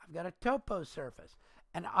 I've got a topo surface.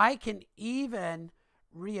 And I can even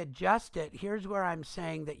readjust it. Here's where I'm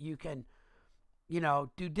saying that you can,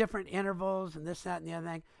 do different intervals and this, that, and the other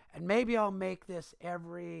thing. And maybe I'll make this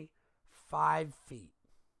every 5 feet.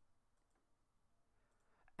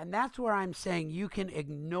 And that's where I'm saying you can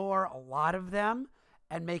ignore a lot of them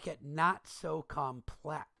and make it not so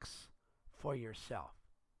complex for yourself.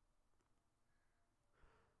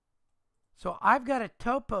 So I've got a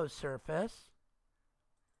topo surface,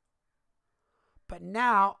 but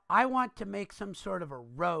now I want to make some sort of a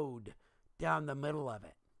road down the middle of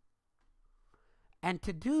it. And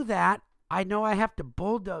to do that, I know I have to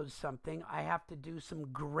bulldoze something. I have to do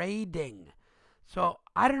some grading. So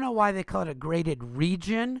I don't know why they call it a graded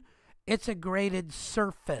region. It's a graded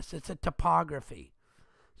surface. It's a topography.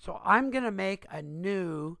 So I'm going to make a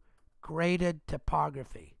new graded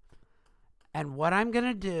topography. And what I'm going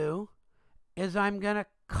to do is I'm going to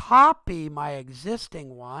copy my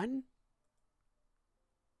existing one.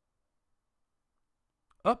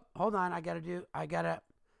 Oh, hold on.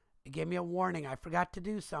 It gave me a warning. I forgot to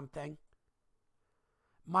do something.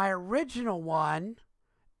 My original one,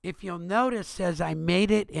 if you'll notice, says I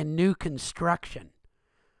made it in new construction.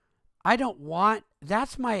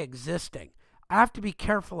 That's my existing. I have to be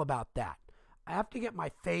careful about that. I have to get my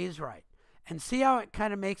phase right. And see how it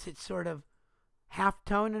kind of makes it sort of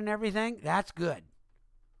half-tone and everything? That's good.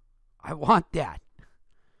 I want that.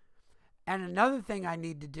 And another thing I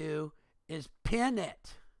need to do is pin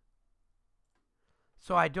it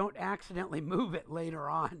so I don't accidentally move it later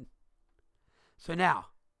on. So now,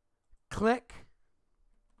 click,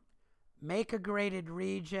 make a graded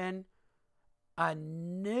region, a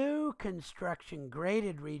new construction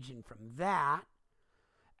graded region from that.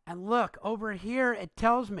 And look, over here it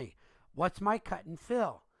tells me what's my cut and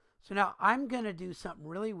fill. So now I'm going to do something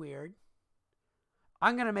really weird.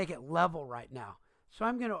 I'm going to make it level right now. So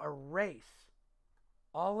I'm going to erase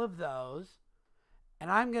all of those.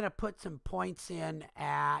 And I'm going to put some points in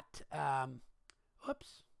at,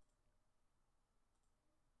 whoops.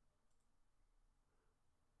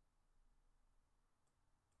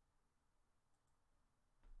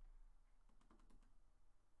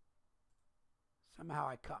 Somehow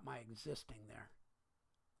I caught my existing there.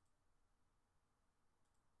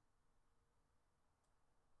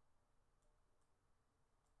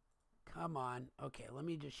 Come on. Okay, let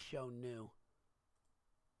me just show new.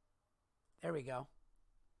 There we go.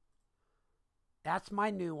 That's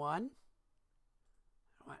my new one.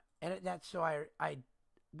 Edit that, so I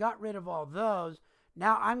got rid of all those.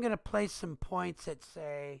 Now I'm going to place some points that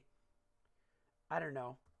say, I don't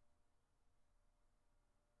know.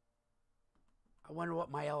 I wonder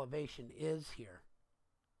what my elevation is here.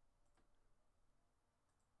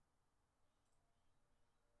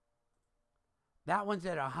 That one's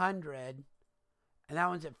at 100 and that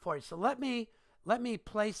one's at 40. So let me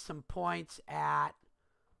place some points at,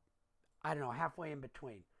 I don't know, halfway in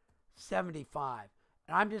between, 75.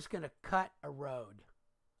 And I'm just going to cut a road.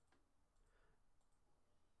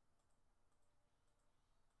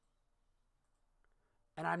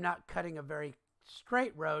 And I'm not cutting a very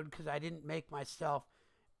straight road because I didn't make myself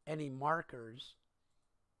any markers.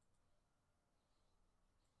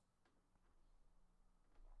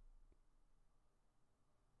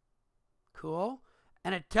 Cool.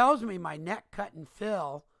 And it tells me my net cut and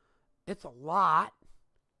fill. It's a lot.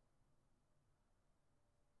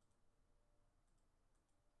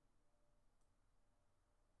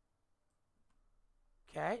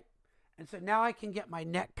 Okay. And so now I can get my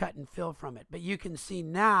net cut and fill from it. But you can see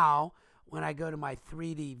now when I go to my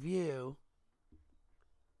 3D view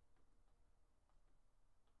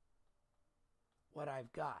what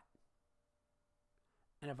I've got.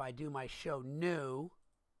 And if I do my show new,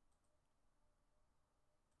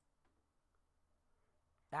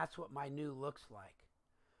 that's what my new looks like.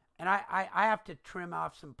 And I have to trim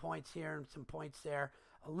off some points here and some points there.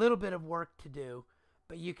 A little bit of work to do.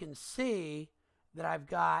 But you can see that I've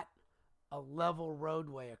got a level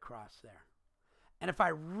roadway across there. And if I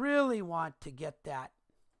really want to get that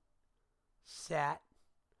set,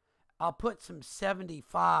 I'll put some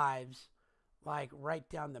 75s like right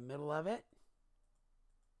down the middle of it.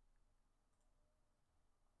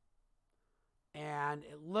 And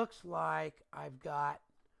it looks like I've got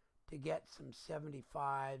to get some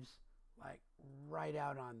 75s like right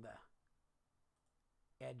out on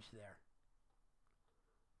the edge there.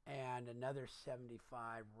 And another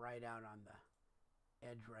 75 right out on the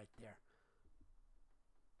edge right there.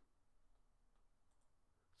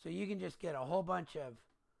 So you can just get a whole bunch of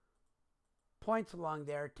points along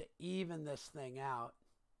there to even this thing out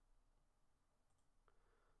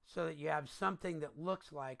so that you have something that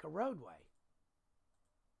looks like a roadway.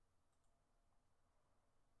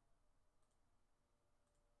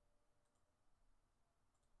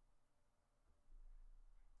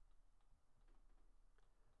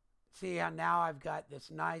 See how now I've got this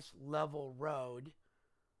nice level road.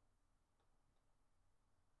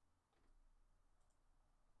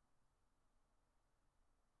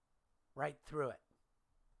 Right through it.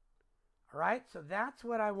 All right, so that's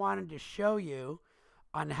what I wanted to show you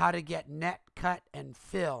on how to get net, cut, and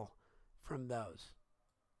fill from those.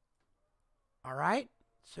 All right,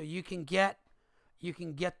 so you can get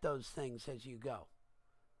those things as you go.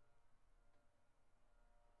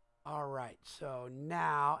 All right, so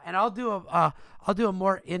now, and I'll do a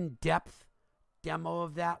more in-depth demo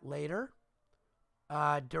of that later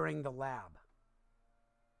during the lab.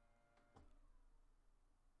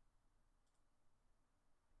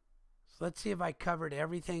 So let's see if I covered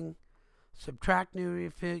everything. Subtract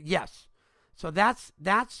new, yes. So that's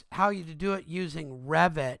how you do it using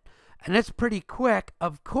Revit, and it's pretty quick.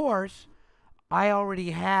 Of course, I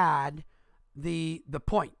already had the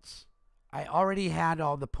points. I already had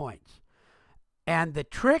all the points. And the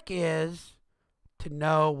trick is to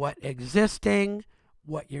know what existing,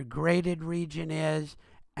 what your graded region is,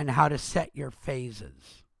 and how to set your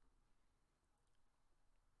phases.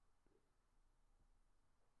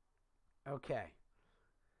 Okay.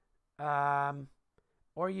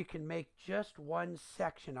 Or you can make just one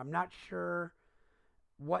section. I'm not sure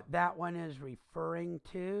what that one is referring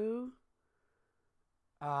to.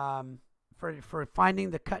 For finding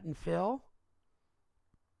the cut and fill.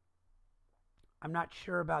 I'm not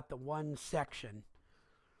sure about the one section.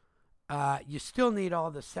 You still need all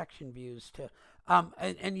the section views to,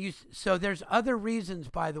 so there's other reasons,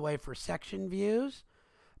 by the way, for section views.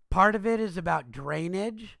 Part of it is about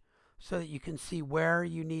drainage, so that you can see where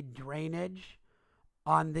you need drainage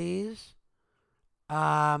on these.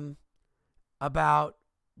 About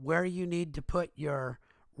where you need to put your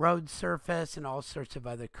road surface and all sorts of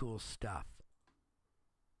other cool stuff.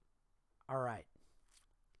 All right.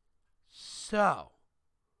 So,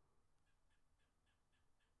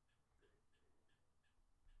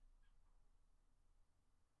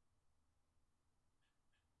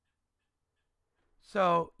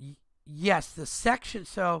 So, yes, the section.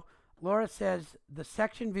 So, Laura says the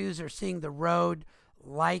section views are seeing the road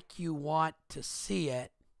like you want to see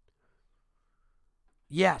it.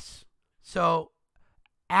 Yes. So,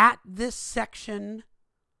 at this section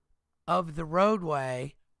of the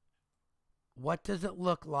roadway, what does it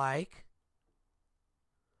look like?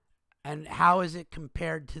 And how is it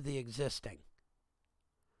compared to the existing?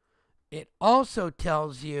 It also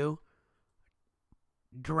tells you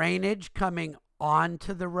drainage coming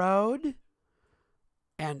onto the road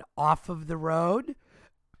and off of the road.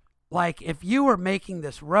 Like if you were making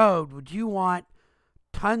this road, would you want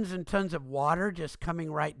tons and tons of water just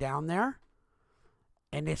coming right down there?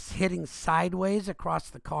 And it's hitting sideways across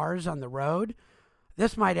the cars on the road?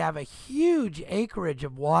 This might have a huge acreage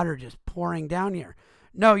of water just pouring down here.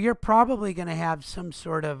 No, you're probably going to have some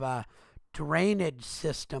sort of a drainage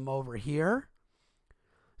system over here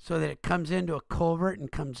so that it comes into a culvert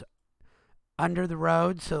and comes under the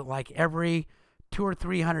road. So like every 200 or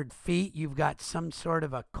 300 feet, you've got some sort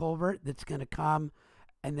of a culvert that's going to come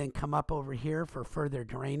and then come up over here for further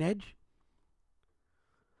drainage.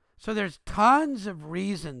 So there's tons of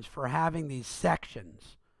reasons for having these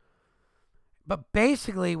sections. But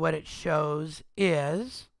basically what it shows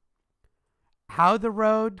is how the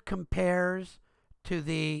road compares to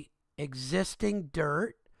the existing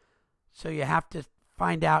dirt. So you have to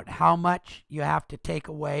find out how much you have to take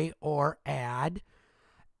away or add.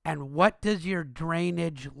 And what does your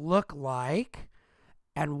drainage look like?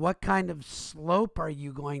 And what kind of slope are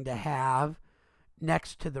you going to have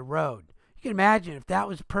next to the road? You can imagine if that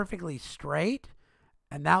was perfectly straight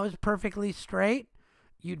and that was perfectly straight,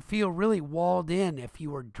 you'd feel really walled in if you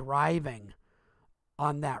were driving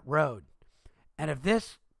on that road. And if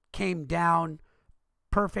this came down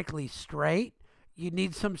perfectly straight, you'd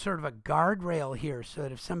need some sort of a guardrail here so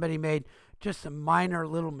that if somebody made just a minor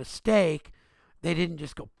little mistake, they didn't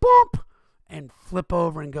just go boop and flip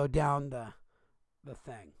over and go down the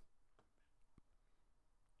thing.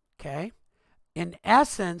 Okay? In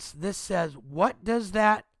essence, this says, what does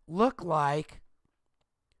that look like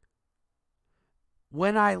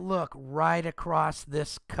when I look right across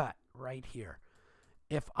this cut right here?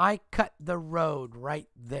 If I cut the road right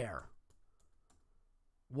there,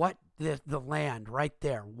 what the land right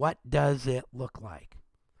there, what does it look like?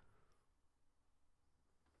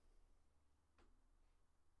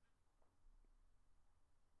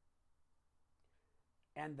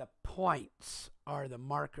 And the points are the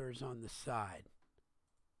markers on the side.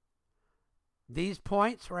 These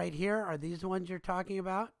points right here, are these the ones you're talking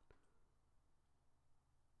about?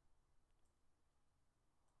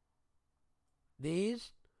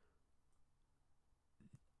 These?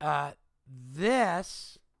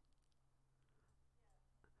 This?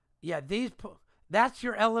 Yeah, that's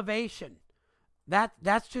your elevation.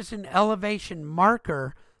 That's just an elevation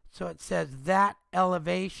marker. So it says that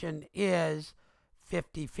elevation is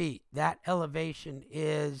 50 feet. That elevation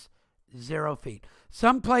is 0 feet.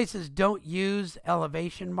 Some places don't use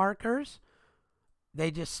elevation markers. They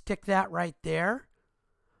just stick that right there.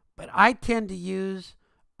 But I tend to use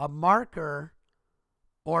a marker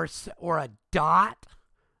or a dot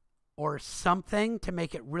or something to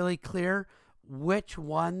make it really clear which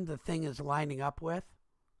one the thing is lining up with.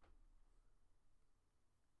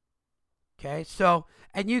 Okay, so,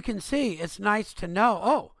 and you can see it's nice to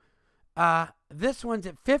know, this one's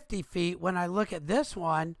at 50 feet. When I look at this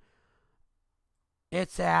one,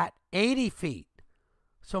 it's at 80 feet.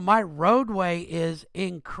 So my roadway is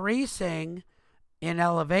increasing in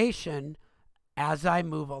elevation as I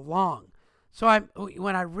move along. So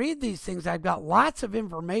when I read these things, I've got lots of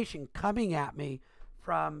information coming at me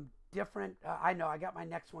from different, I know I got my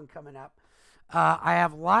next one coming up. I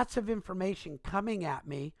have lots of information coming at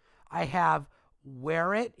me. I have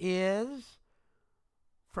where it is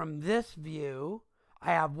from this view.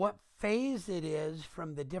 I have what phase it is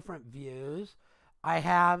from the different views. I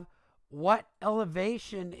have what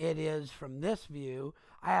elevation it is from this view.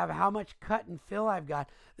 I have how much cut and fill I've got.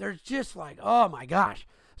 There's just like, oh my gosh.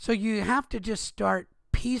 So you have to just start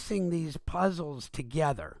piecing these puzzles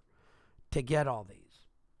together to get all these.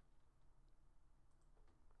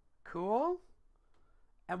 Cool?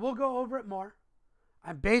 And we'll go over it more.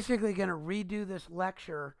 I'm basically going to redo this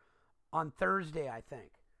lecture on Thursday, I think,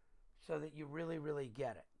 so that you really, really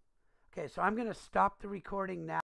get it. Okay, so I'm going to stop the recording now.